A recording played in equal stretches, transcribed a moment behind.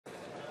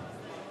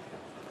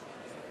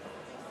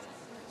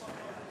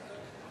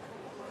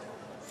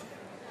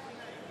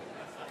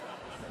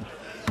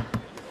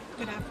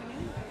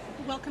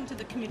welcome to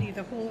the Committee of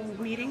the Whole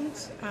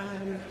meetings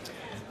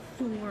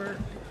for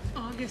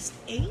August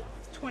 8th,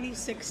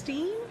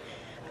 2016.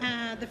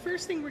 The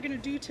first thing we're going to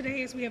do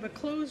today is we have a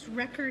closed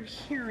record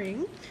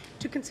hearing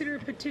to consider a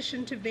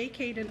petition to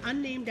vacate an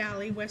unnamed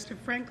alley west of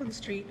Franklin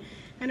Street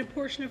and a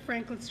portion of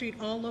Franklin Street,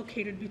 all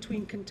located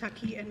between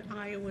Kentucky and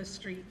Iowa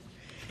Street.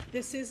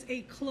 This is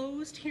a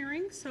closed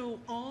hearing, so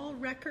all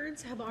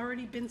records have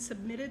already been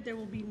submitted. There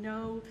will be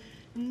no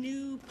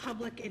new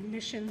public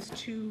admissions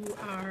to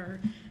our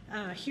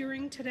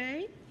hearing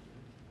today.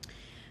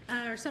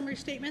 Our summary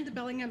statement: the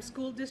Bellingham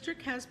School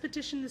District has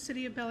petitioned the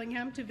City of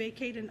Bellingham to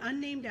vacate an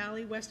unnamed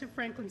alley west of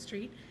Franklin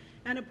Street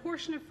and a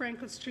portion of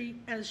Franklin Street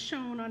as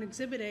shown on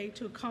Exhibit A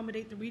to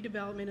accommodate the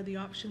redevelopment of the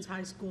Options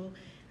High School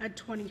at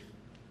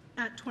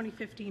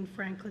 2015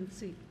 Franklin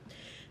Street.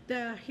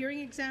 The hearing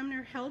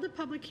examiner held a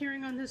public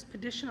hearing on this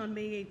petition on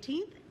May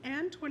 18th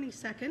and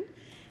 22nd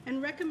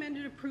and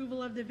recommended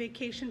approval of the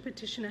vacation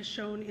petition as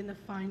shown in the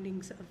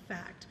findings of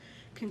fact.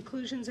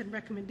 Conclusions and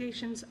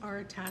recommendations are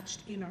attached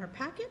in our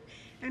packet.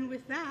 And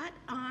with that,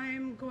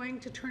 I'm going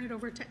to turn it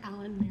over to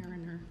Alan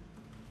Mariner.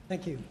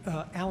 Thank you.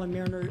 Alan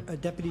Mariner,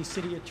 Deputy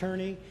City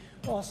Attorney.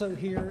 Also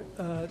here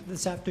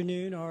this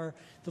afternoon are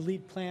the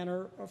lead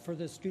planner for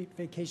the street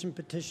vacation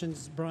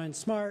petitions, Brian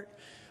Smart,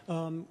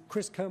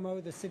 Chris Como,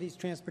 the city's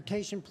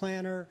transportation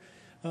planner,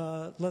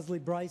 Leslie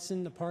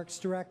Bryson, the Parks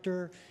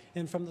Director,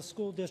 and from the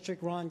school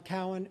district, Ron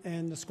Cowan,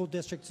 and the school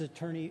district's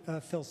attorney,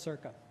 Phil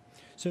Circa.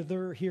 So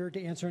they're here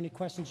to answer any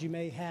questions you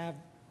may have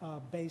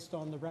based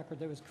on the record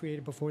that was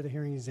created before the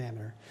hearing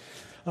examiner.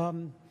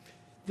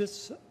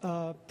 This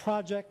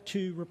project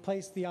to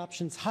replace the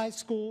Options High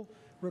School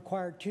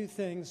required two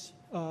things.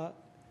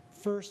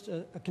 First,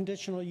 a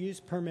conditional use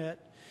permit,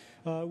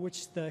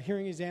 which the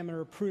hearing examiner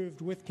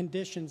approved with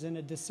conditions in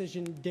a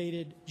decision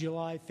dated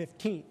July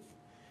 15th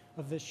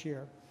of this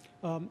year.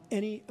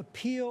 Any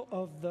appeal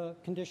of the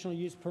conditional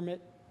use permit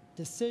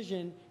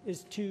decision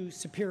is to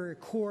Superior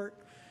Court.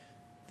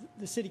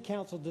 The City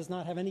Council does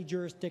not have any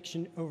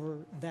jurisdiction over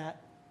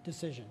that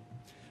decision.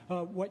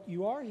 What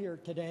you are here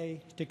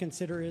today to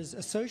consider is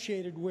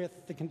associated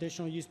with the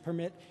conditional use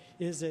permit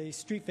is a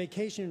street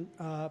vacation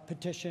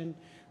petition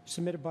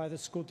submitted by the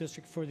school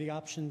district for the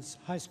Options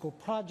High School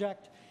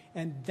project,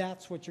 and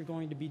that's what you're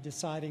going to be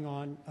deciding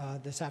on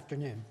this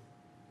afternoon.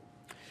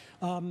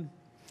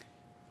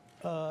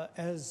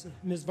 As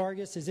Ms.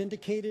 Vargas has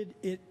indicated,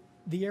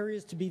 the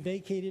areas to be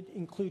vacated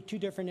include two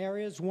different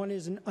areas. One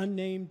is an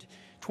unnamed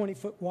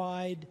 20-foot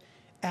wide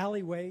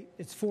alleyway.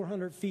 It's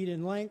 400 feet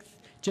in length,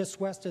 just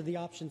west of the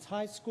Options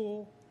High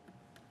School.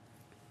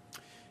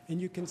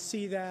 And you can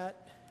see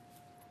that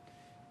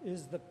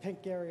is the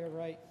pink area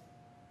right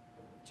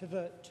to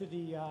the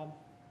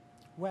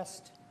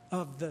west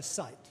of the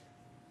site.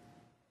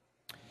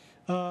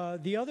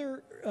 The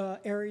other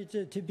area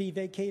to be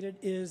vacated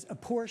is a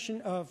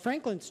portion of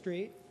Franklin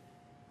Street.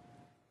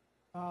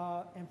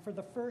 And for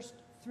the first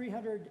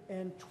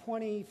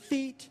 320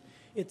 feet,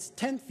 it's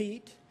 10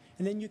 feet.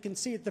 And then you can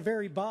see at the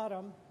very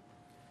bottom,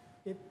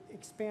 it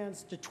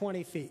expands to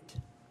 20 feet.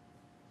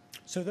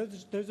 So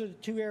those are the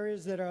two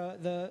areas that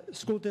the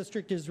school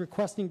district is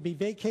requesting be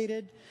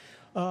vacated.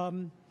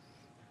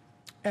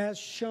 As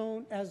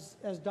shown, as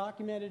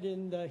documented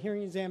in the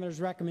hearing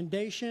examiner's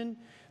recommendation,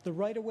 the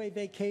right-of-way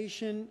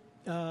vacation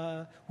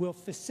will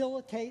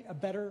facilitate a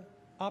better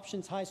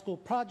Options High School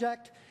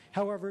project.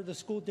 However, the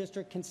school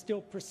district can still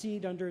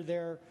proceed under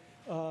their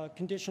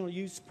conditional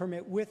use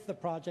permit with the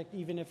project,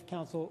 even if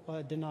council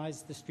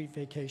denies the street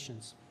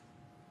vacations.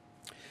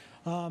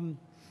 The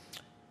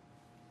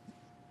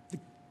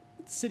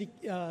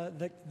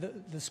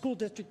school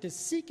district is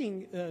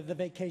seeking the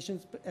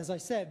vacations, as I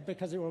said,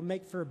 because it will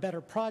make for a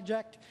better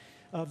project.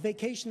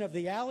 Vacation of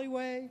the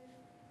alleyway,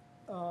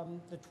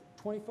 the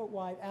 20-foot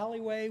wide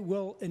alleyway,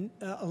 will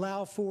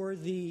allow for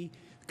the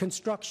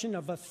construction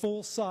of a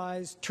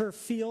full-size turf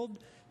field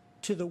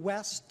to the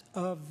west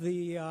of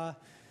the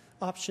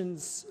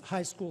Options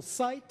High School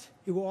site.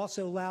 It will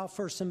also allow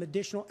for some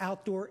additional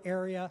outdoor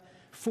area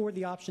for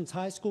the Options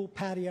High School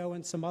patio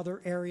and some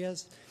other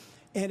areas.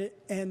 And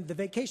the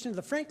vacation of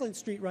the Franklin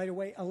Street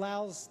right-of-way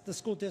allows the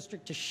school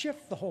district to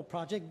shift the whole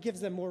project, gives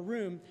them more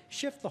room,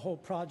 shift the whole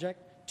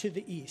project to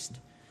the east,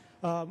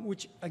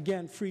 which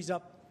again frees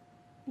up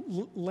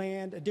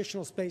land,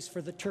 additional space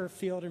for the turf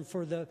field and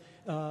for the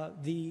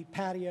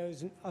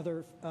patios and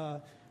other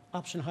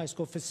Option High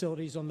School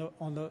facilities on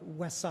the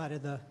west side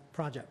of the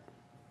project.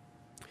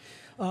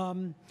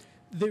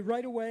 The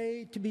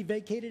right-of-way to be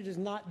vacated is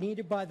not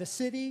needed by the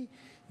city.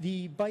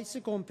 The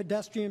bicycle and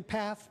pedestrian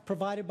path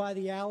provided by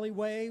the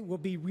alleyway will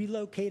be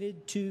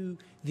relocated to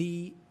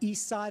the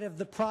east side of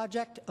the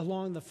project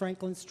along the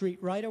Franklin Street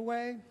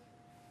right-of-way.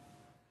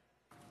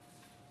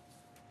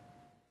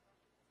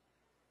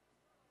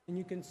 And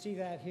you can see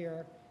that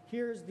here.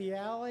 Here's the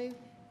alley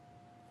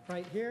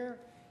right here,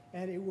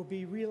 and it will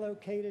be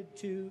relocated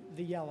to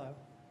the yellow.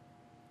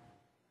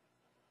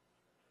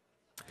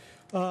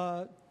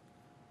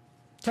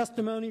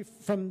 Testimony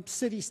from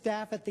city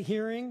staff at the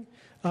hearing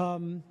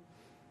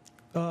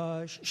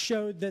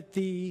showed that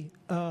the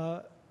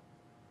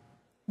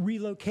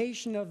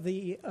relocation of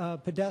the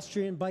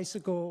pedestrian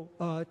bicycle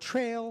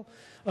trail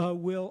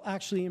will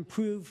actually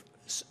improve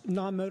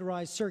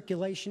non-motorized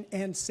circulation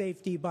and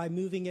safety by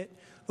moving it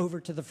over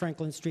to the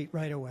Franklin Street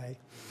right-of-way.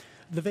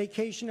 The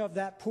vacation of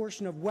that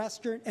portion of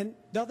Western, and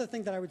the other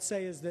thing that I would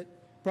say is that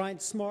Brian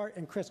Smart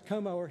and Chris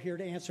Como are here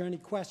to answer any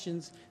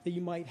questions that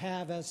you might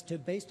have as to,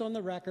 based on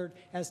the record,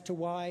 as to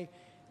why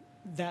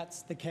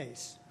that's the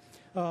case.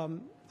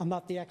 I'm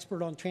not the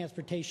expert on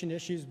transportation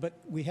issues, but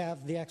we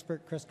have the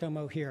expert Chris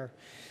Como here.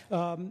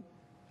 The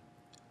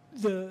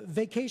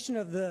vacation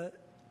of the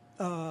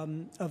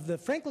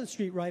Franklin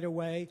Street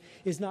right-of-way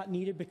is not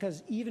needed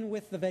because even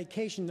with the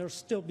vacation, there'll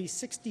still be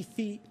 60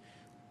 feet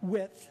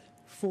width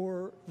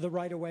for the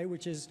right-of-way,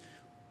 which is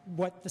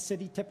what the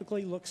city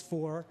typically looks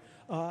for,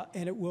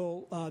 and it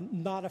will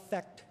not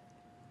affect.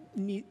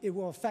 It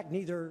will affect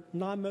neither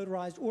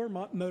non-motorized or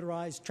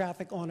motorized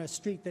traffic on a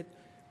street that,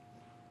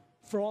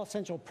 for all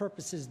essential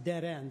purposes,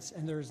 dead ends,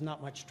 and there's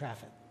not much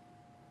traffic.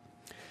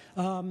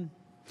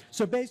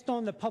 So based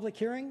on the public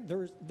hearing,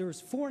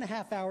 there's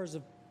 4.5 hours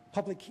of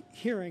public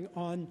hearing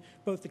on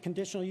both the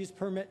conditional use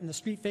permit and the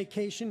street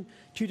vacation,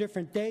 2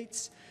 different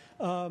dates.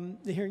 The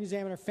hearing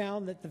examiner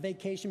found that the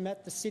vacation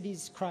met the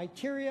city's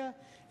criteria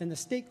and the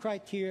state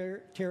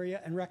criteria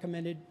and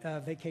recommended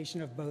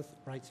vacation of both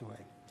rights-of-way.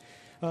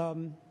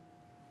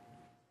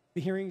 The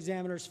hearing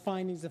examiner's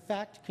findings of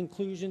fact,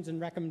 conclusions, and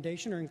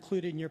recommendation are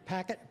included in your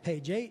packet,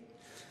 page 8.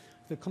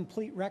 The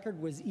complete record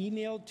was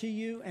emailed to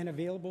you and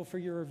available for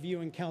your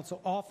review in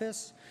council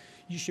office.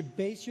 You should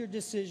base your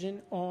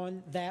decision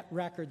on that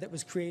record that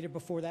was created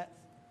before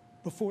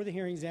the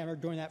hearing examiner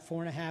during that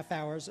 4.5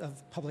 hours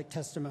of public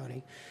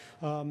testimony.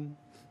 And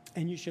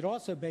you should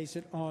also base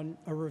it on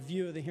a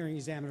review of the hearing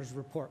examiner's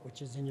report,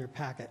 which is in your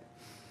packet.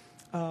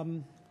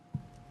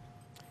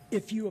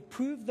 If you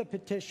approve the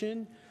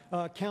petition,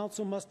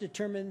 council must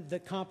determine the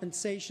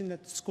compensation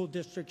that the school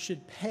district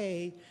should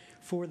pay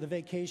for the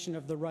vacation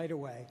of the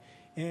right-of-way.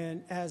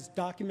 And as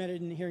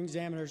documented in the hearing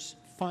examiner's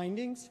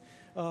findings,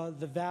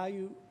 the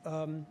value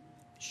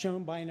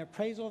shown by an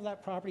appraisal of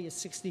that property is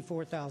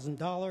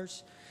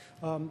 $64,000.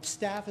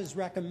 Staff is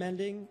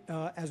recommending,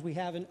 as we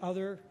have in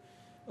other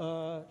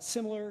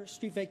similar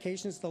street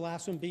vacations, the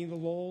last one being the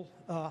Lowell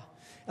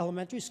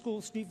Elementary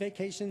School street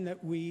vacation that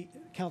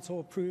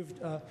council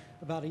approved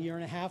about 1.5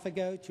 years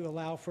ago to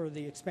allow for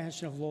the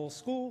expansion of Lowell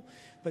School,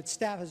 but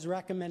staff is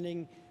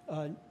recommending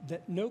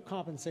that no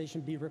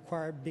compensation be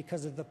required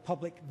because of the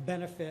public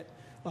benefit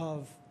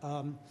of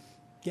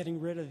getting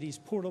rid of these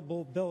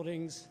portable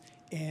buildings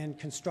and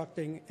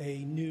constructing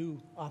a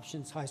new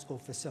Options High School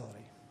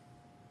facility.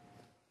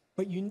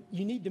 But you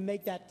need to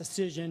make that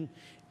decision,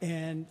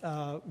 and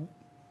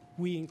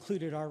we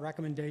included our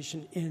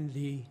recommendation in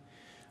the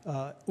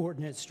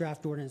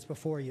draft ordinance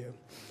before you.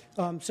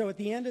 So at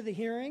the end of the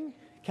hearing,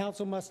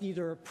 council must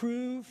either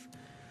approve,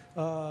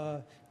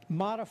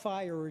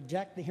 modify, or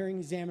reject the hearing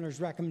examiner's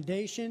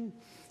recommendation.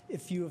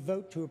 If you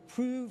vote to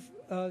approve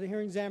the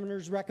hearing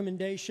examiner's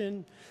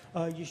recommendation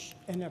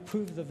and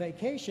approve the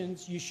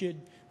vacations, you should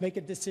make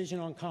a decision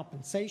on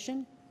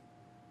compensation.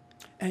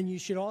 And you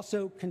should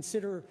also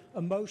consider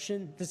a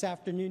motion this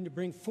afternoon to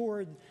bring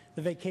forward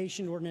the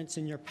vacation ordinance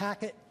in your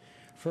packet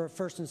for a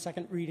first and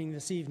second reading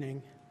this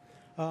evening.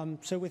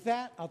 So with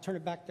that, I'll turn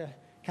it back to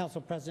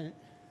Council President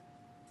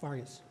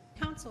Vargas.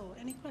 Council,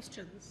 any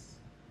questions?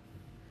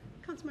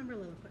 Councilmember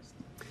Lillquist.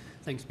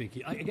 Thanks,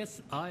 Mickey. I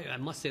guess I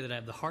must say that I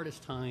have the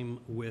hardest time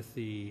with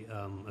the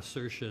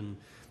assertion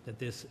that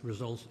this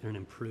results in an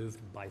improved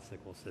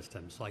bicycle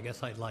system. So I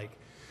guess I'd like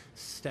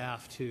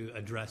staff to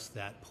address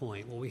that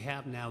point. What we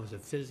have now is a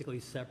physically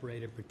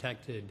separated,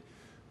 protected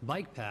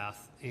bike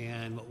path,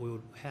 and what we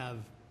would have,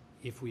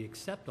 if we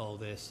accept all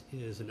this,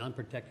 is an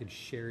unprotected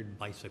shared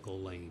bicycle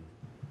lane.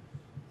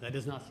 That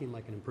does not seem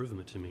like an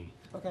improvement to me.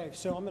 Okay,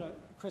 so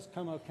Chris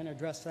Como can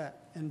address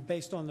that, and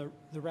based on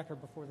the record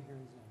before the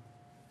hearing.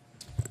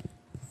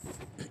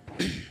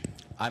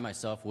 I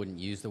myself wouldn't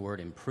use the word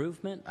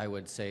improvement. I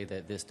would say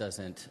that this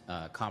doesn't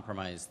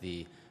compromise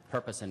the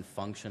purpose and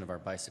function of our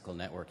bicycle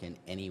network in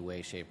any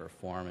way, shape, or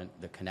form. And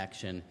the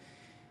connection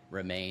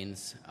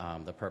remains.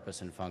 The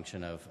purpose and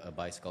function of a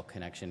bicycle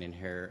connection in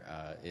here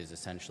is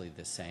essentially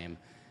the same.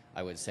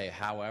 I would say,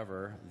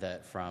 however,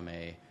 that from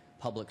a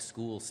public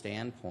school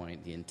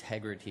standpoint, the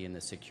integrity and the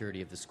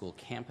security of the school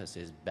campus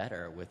is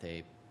better with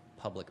a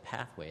public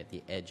pathway at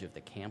the edge of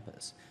the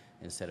campus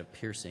instead of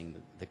piercing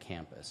the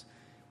campus.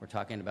 We're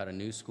talking about a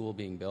new school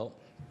being built,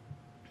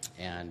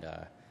 and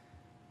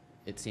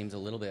it seems a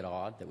little bit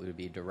odd that we would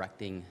be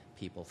directing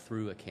people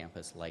through a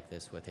campus like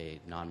this with a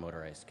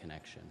non-motorized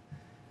connection.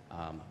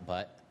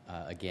 But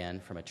again,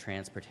 from a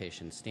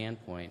transportation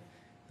standpoint,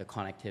 the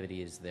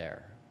connectivity is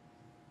there.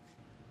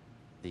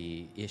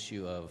 The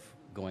issue of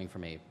going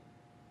from a,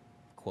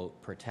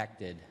 quote,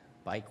 protected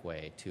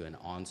bikeway to an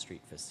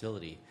on-street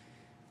facility,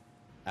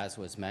 as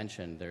was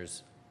mentioned,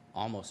 there's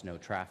almost no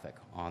traffic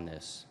on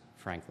this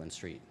Franklin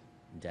Street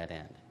dead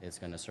end. It's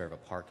going to serve a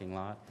parking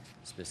lot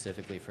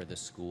specifically for the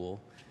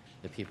school.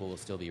 The people will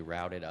still be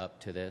routed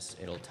up to this.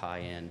 It'll tie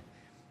in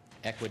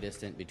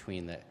equidistant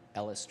between the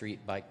Ellis Street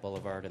Bike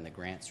Boulevard and the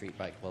Grant Street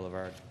Bike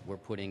Boulevard. We're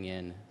putting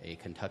in a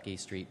Kentucky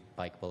Street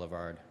Bike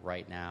Boulevard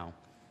right now.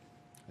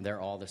 They're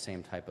all the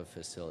same type of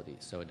facility,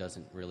 so it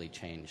doesn't really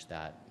change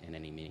that in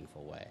any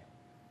meaningful way.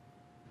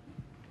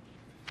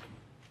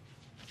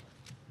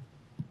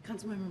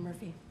 Councilmember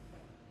Murphy.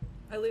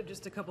 I live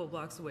just a couple of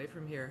blocks away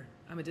from here.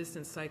 I'm a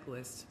distance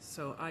cyclist,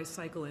 so I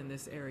cycle in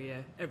this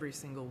area every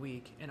single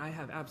week, and I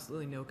have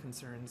absolutely no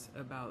concerns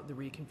about the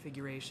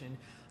reconfiguration.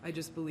 I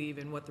just believe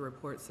in what the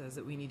report says,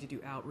 that we need to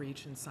do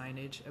outreach and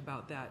signage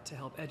about that to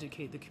help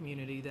educate the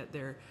community that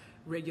their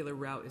regular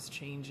route is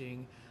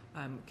changing.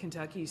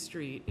 Kentucky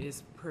Street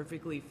is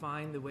perfectly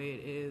fine the way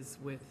it is,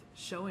 with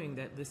showing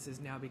that this is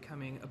now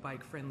becoming a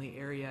bike-friendly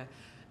area.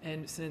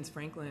 And since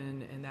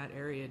Franklin and that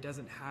area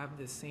doesn't have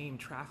the same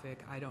traffic,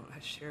 I don't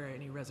share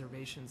any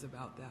reservations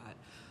about that.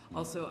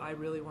 Also, I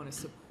really want to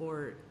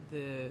support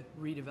the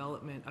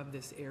redevelopment of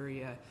this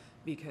area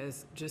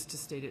because, just to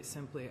state it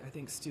simply, I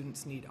think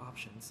students need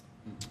options.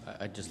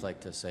 I'd just like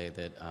to say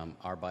that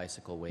our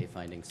bicycle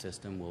wayfinding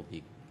system will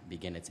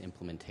begin its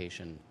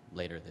implementation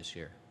later this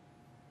year.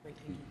 Great,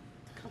 thank you.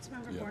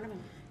 Councilmember Borneman.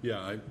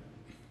 Yeah,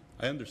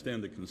 I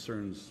understand the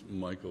concerns,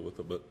 Michael, with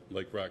it, but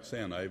like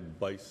Roxanne, I've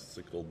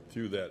bicycled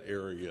through that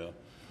area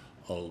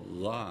a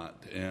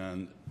lot,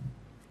 and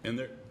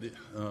there, the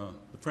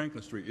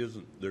Franklin Street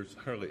there's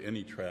hardly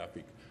any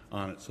traffic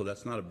on it, so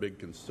that's not a big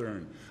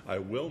concern. I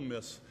will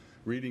miss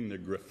reading the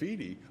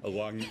graffiti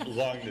along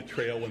the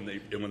trail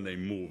when they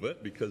move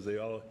it, because they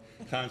all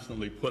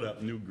constantly put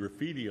up new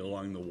graffiti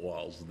along the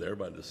walls there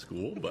by the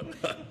school.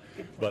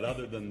 But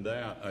other than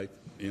that,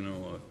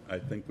 I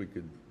think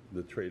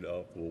the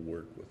trade-off will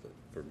work with it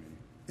for me.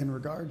 In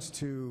regards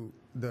to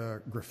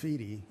the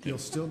graffiti, you'll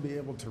still be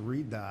able to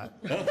read that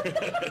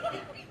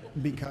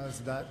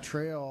because that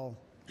trail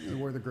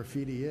where the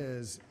graffiti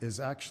is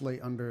actually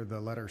under the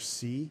letter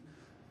C.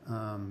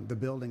 The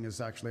building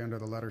is actually under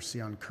the letter C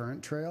on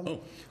Current Trail. Oh,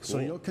 cool. So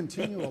you'll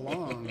continue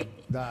along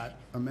that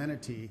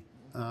amenity,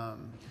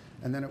 and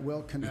then it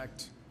will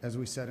connect, as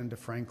we said, into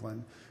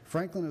Franklin.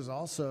 Franklin is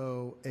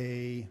also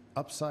a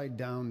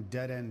upside-down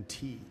dead-end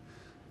T.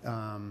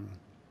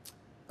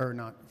 Or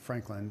not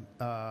Franklin,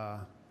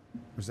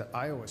 was that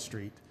Iowa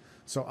Street?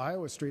 So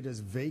Iowa Street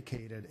is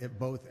vacated at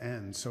both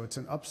ends, so it's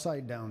an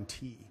upside-down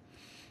T.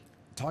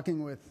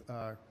 Talking with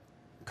a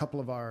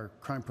couple of our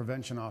crime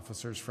prevention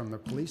officers from the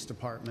police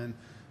department,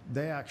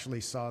 they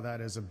actually saw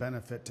that as a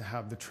benefit to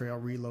have the trail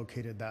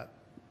relocated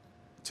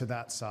to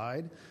that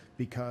side,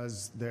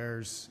 because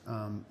there's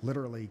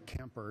literally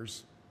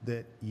campers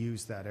that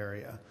use that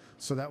area.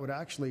 So that would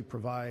actually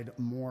provide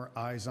more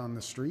eyes on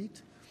the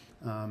street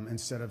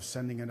instead of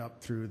sending it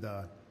up through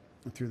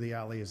the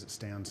alley as it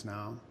stands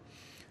now.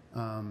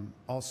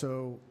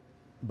 Also,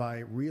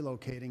 by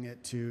relocating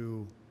it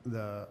to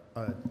the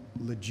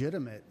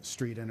legitimate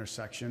street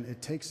intersection,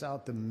 it takes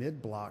out the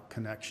mid-block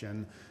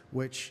connection,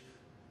 which,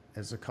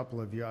 as a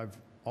couple of you, I've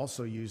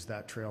also used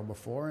that trail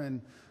before, and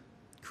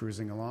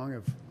cruising along,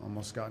 I've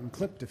almost gotten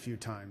clipped a few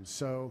times.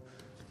 So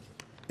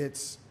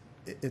it's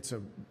a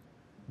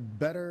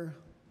better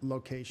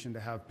location to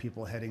have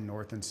people heading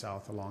north and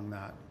south along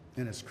that.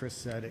 And as Chris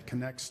said, it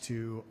connects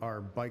to our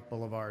bike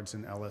boulevards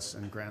in Ellis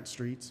and Grant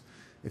Streets.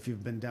 If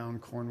you've been down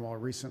Cornwall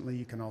recently,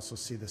 you can also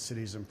see the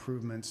city's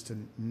improvements to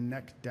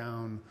neck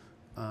down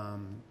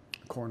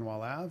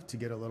Cornwall Ave to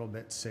get a little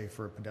bit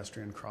safer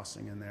pedestrian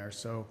crossing in there.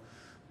 So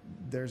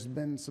there's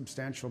been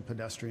substantial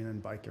pedestrian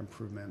and bike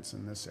improvements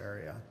in this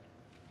area.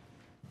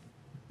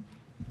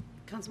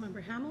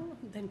 Councilmember Hamel,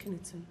 then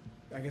Knutson.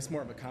 I guess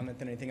more of a comment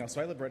than anything else.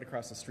 So I live right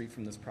across the street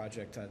from this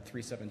project,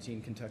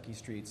 317 Kentucky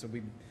Street. So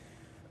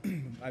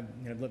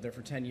I've lived there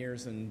for 10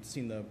 years and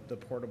seen the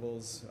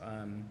portables.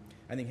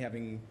 I think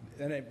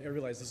and I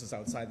realize this is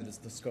outside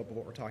the scope of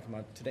what we're talking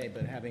about today,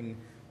 but having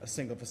a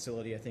single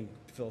facility, I think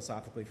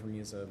philosophically for me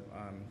is a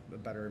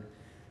better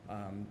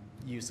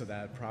use of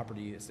that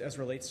property. As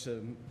relates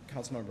to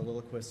Councilmember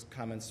Lilliquist's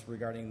comments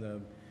regarding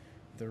the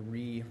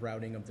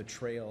rerouting of the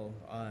trail,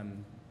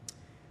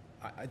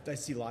 I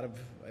see a lot of,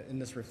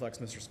 and this reflects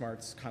Mr.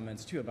 Smart's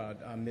comments too,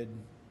 about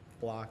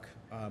mid-block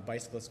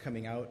bicyclists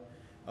coming out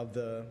of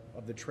the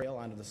trail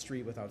onto the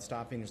street without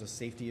stopping. There's a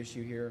safety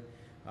issue here.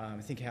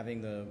 I think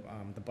having the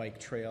bike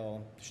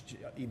trail,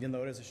 even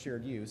though it is a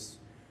shared use,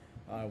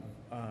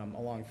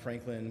 along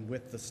Franklin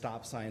with the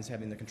stop signs,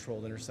 having the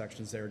controlled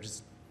intersections there,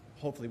 just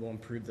hopefully will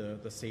improve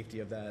the safety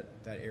of that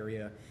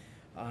area.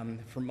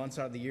 For months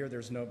out of the year,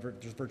 there's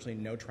virtually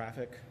no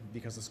traffic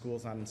because the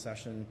school's not in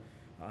session.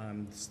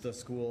 The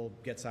school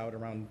gets out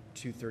around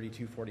 2:30,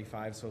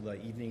 2:45, so the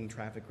evening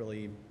traffic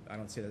really, I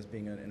don't see that as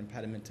being an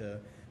impediment to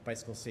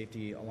bicycle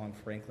safety along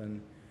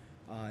Franklin.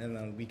 And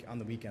on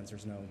the weekends,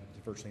 there's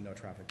virtually no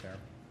traffic there.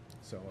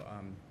 So,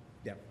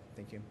 yeah,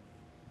 thank you.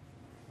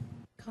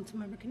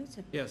 Councilmember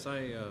Knutson. Yes, I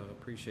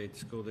appreciate the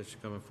school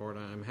district coming forward.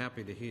 I'm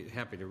happy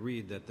to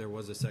read that there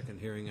was a second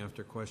hearing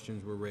after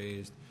questions were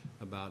raised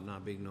about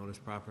not being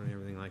noticed properly and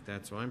everything like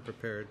that. So I'm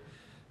prepared.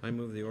 I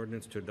move the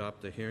ordinance to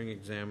adopt the hearing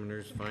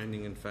examiner's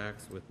finding and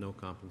facts with no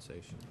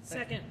compensation.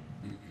 Second.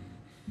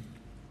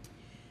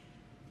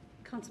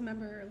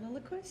 Councilmember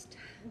Lillquist,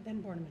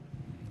 then Borneman.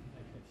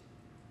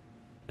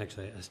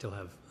 Actually, I still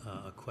have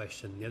a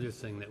question. The other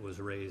thing that was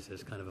raised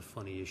as kind of a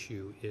funny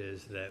issue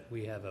is that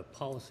we have a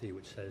policy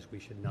which says we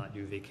should not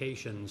do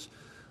vacations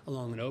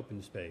along an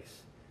open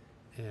space.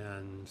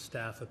 And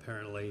staff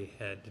apparently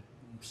had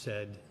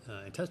said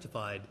and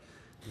testified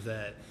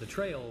that the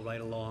trail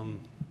right along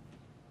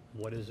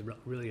what is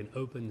really an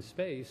open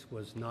space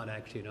was not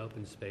actually an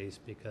open space,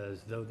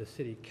 because though the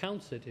city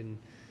counts it in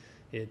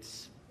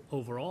its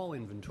overall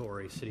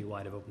inventory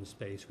citywide of open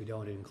space, we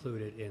don't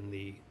include it in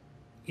the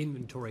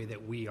inventory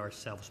that we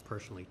ourselves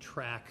personally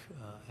track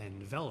and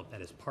develop,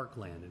 that is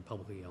parkland and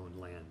publicly owned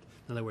land.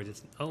 In other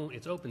words,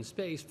 it's open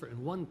space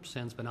in one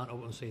sense, but not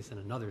open space in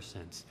another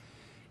sense.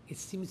 It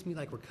seems to me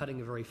like we're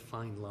cutting a very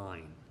fine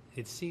line.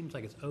 It seems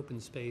like it's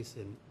open space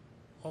in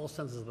all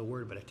senses of the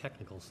word, but a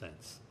technical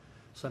sense.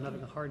 So I'm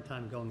having a hard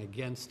time going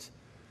against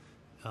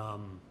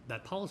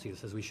that policy that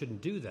says we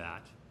shouldn't do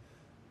that.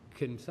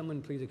 Can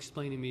someone please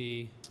explain to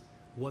me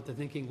what the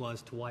thinking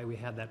was to why we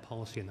had that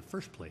policy in the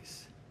first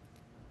place?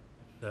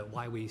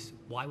 Why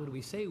would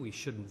we say we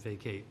shouldn't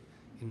vacate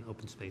in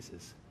open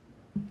spaces?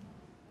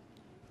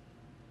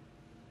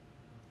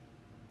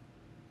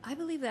 I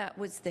believe that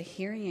was the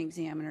hearing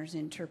examiner's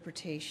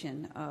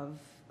interpretation of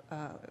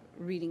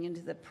reading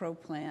into the pro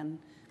plan.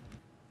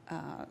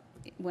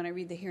 When I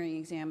read the hearing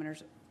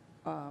examiner's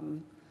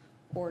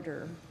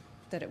order,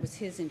 that it was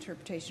his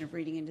interpretation of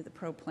reading into the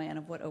pro plan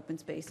of what open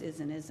space is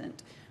and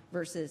isn't,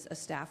 versus a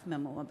staff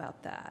memo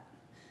about that.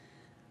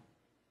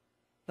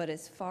 But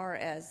as far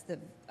as the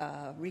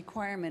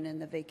requirement in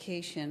the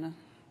vacation,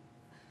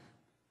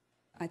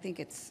 I think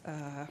it's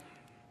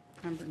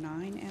number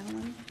 9,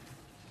 Alan.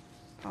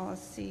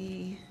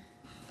 Policy.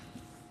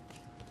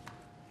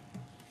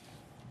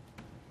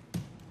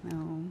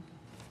 No.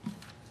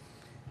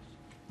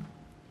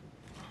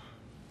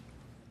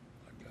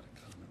 I've got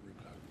a comment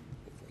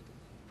before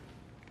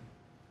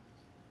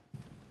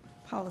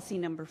Policy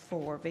number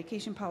 4,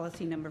 vacation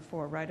policy number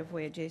 4,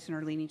 right-of-way adjacent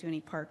or leading to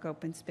any park,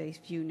 open space,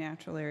 view,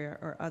 natural area,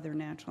 or other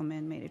natural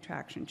man-made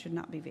attraction should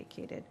not be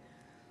vacated.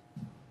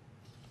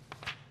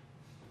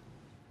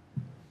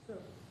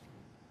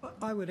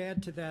 I would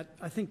add to that,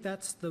 I think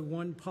that's the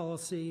one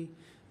policy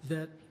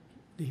that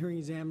the hearing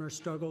examiner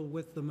struggled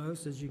with the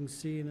most, as you can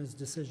see in his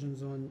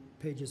decisions on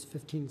pages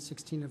 15 and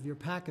 16 of your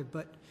packet.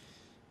 But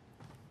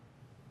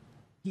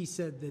he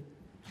said that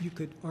you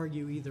could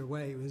argue either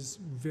way. It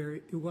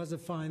was a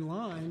fine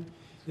line.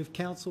 If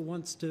council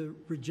wants to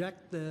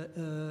reject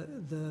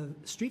the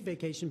street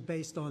vacation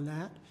based on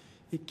that,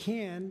 it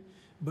can,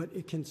 but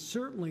it can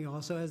certainly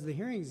also, as the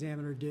hearing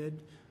examiner did,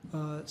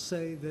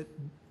 say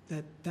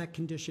that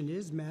condition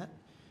is met,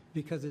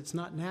 because it's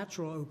not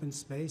natural open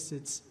space,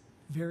 it's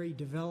very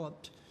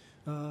developed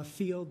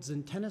fields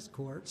and tennis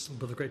courts.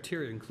 But the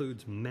criteria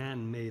includes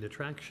man-made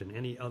attraction,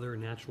 any other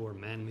natural or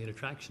man-made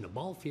attraction. A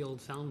ball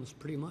field sounds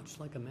pretty much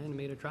like a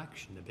man-made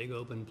attraction, a big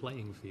open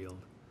playing field.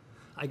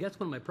 I guess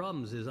one of my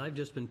problems is I've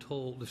just been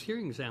told, the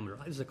hearing examiner,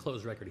 this is a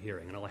closed record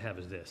hearing, and all I have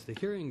is this. The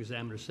hearing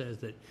examiner says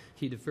that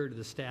he deferred to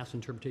the staff's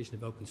interpretation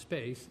of open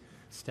space.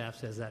 Staff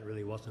says that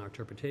really wasn't our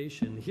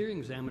interpretation. The hearing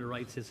examiner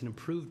writes it's an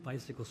improved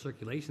bicycle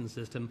circulation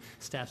system.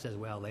 Staff says,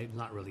 well, they've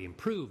not really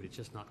improved, it's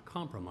just not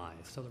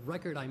compromised. So the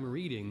record I'm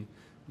reading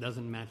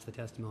doesn't match the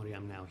testimony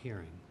I'm now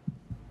hearing.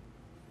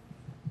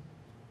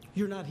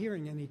 You're not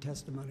hearing any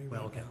testimony right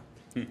Well,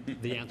 okay.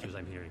 The answers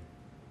I'm hearing.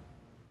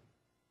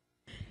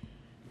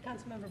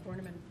 Councilmember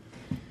Borneman.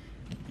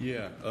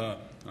 Yeah,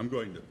 I'm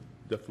going to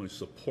definitely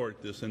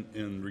support this.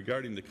 And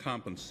regarding the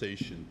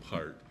compensation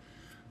part,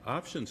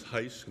 Options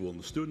High School and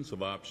the students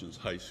of Options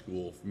High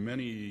School,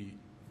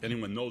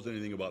 anyone knows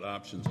anything about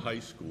Options High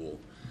School,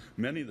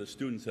 many of the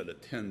students that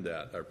attend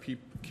that are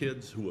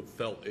kids who have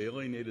felt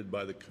alienated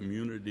by the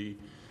community,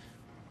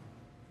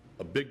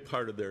 a big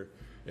part of their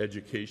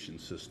education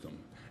system,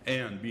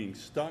 and being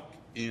stuck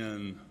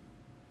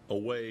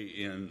away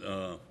in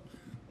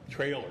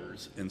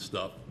trailers and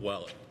stuff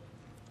while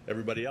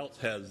everybody else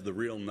has the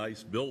real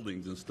nice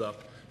buildings and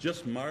stuff,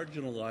 just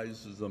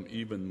marginalizes them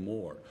even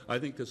more. I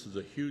think this is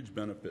a huge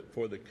benefit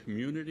for the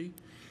community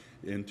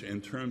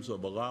in terms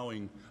of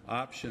allowing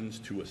Options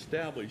to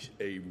establish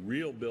a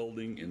real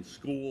building in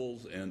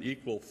schools and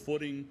equal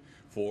footing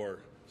for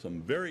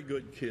some very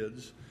good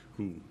kids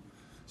who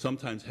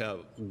sometimes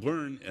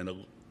learn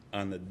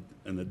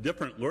in a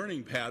different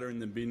learning pattern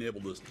than being able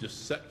to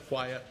just sit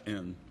quiet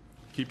and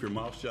keep your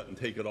mouth shut and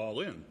take it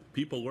all in.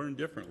 People learn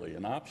differently,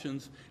 and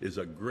Options is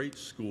a great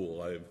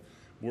school. I've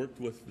worked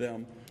with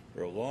them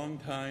for a long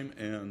time,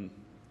 and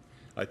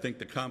I think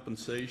the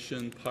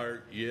compensation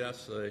part,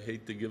 yes, I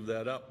hate to give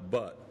that up,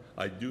 but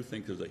I do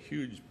think there's a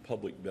huge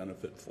public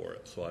benefit for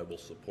it, so I will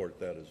support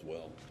that as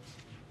well.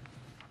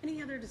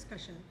 Any other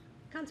discussion?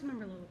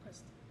 Councilmember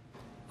Lillquist.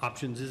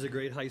 Options is a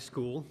great high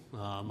school.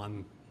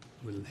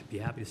 Would be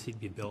happy to see it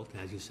be built,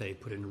 and as you say,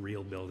 put in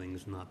real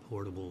buildings, not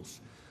portables.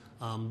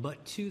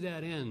 But to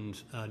that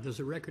end, does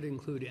the record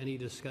include any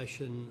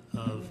discussion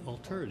of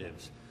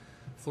alternatives?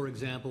 For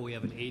example, we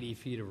have an 80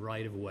 feet of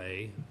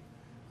right-of-way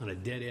on a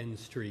dead-end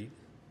street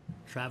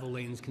Travel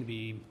lanes can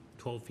be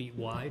 12 feet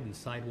wide and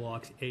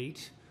sidewalks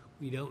 8.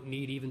 We don't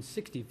need even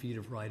 60 feet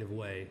of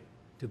right-of-way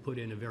to put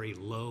in a very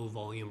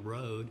low-volume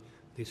road.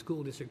 The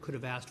school district could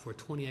have asked for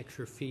 20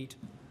 extra feet,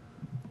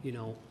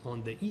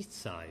 on the east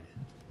side,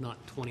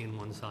 not 20 on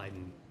one side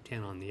and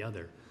 10 on the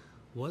other.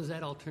 Was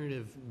that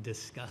alternative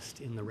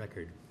discussed in the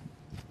record?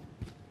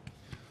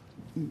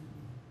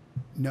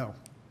 No.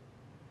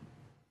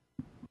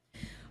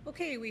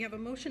 Okay, we have a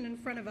motion in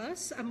front of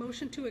us, a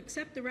motion to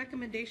accept the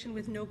recommendation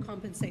with no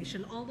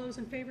compensation. All those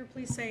in favor,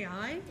 please say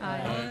aye.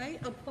 Aye.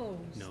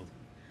 Opposed? No.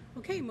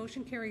 Okay,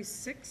 motion carries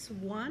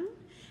 6-1,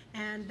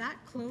 and that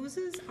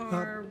closes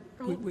our...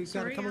 We've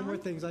got a couple more Alan?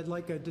 things. I'd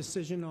like a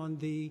decision on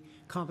the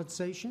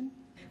compensation.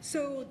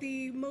 So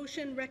the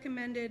motion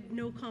recommended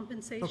no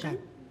compensation? Okay.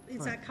 Does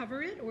All that right.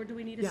 cover it, or do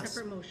we need a Yes.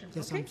 separate motion?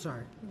 Yes, Okay. I'm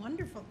sorry.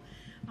 Wonderful.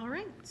 All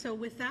right, so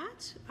with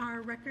that,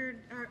 our record,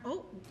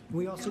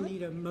 We also Alan?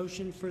 need a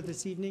motion for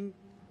this evening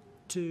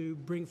to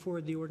bring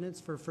forward the ordinance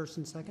for first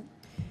and second.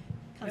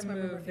 I Councilmember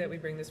move Murphy. that we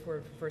bring this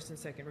forward for first and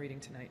second reading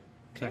tonight.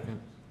 Second.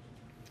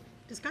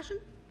 Discussion?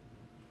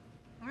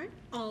 All right,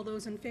 all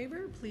those in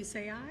favor, please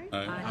say aye.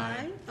 Aye.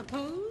 Aye.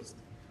 Opposed?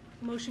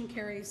 Motion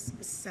carries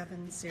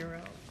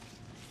 7-0.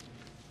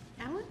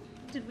 Alan,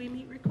 did we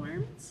meet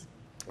requirements?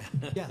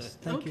 Yes,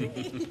 thank you.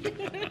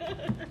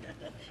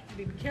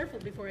 Be careful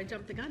before I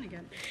jump the gun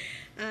again.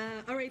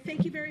 All right,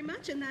 thank you very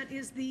much, and that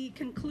is the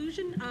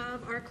conclusion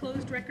of our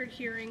closed record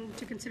hearing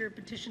to consider a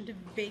petition to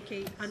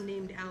vacate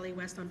unnamed alley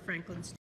west on Franklin Street.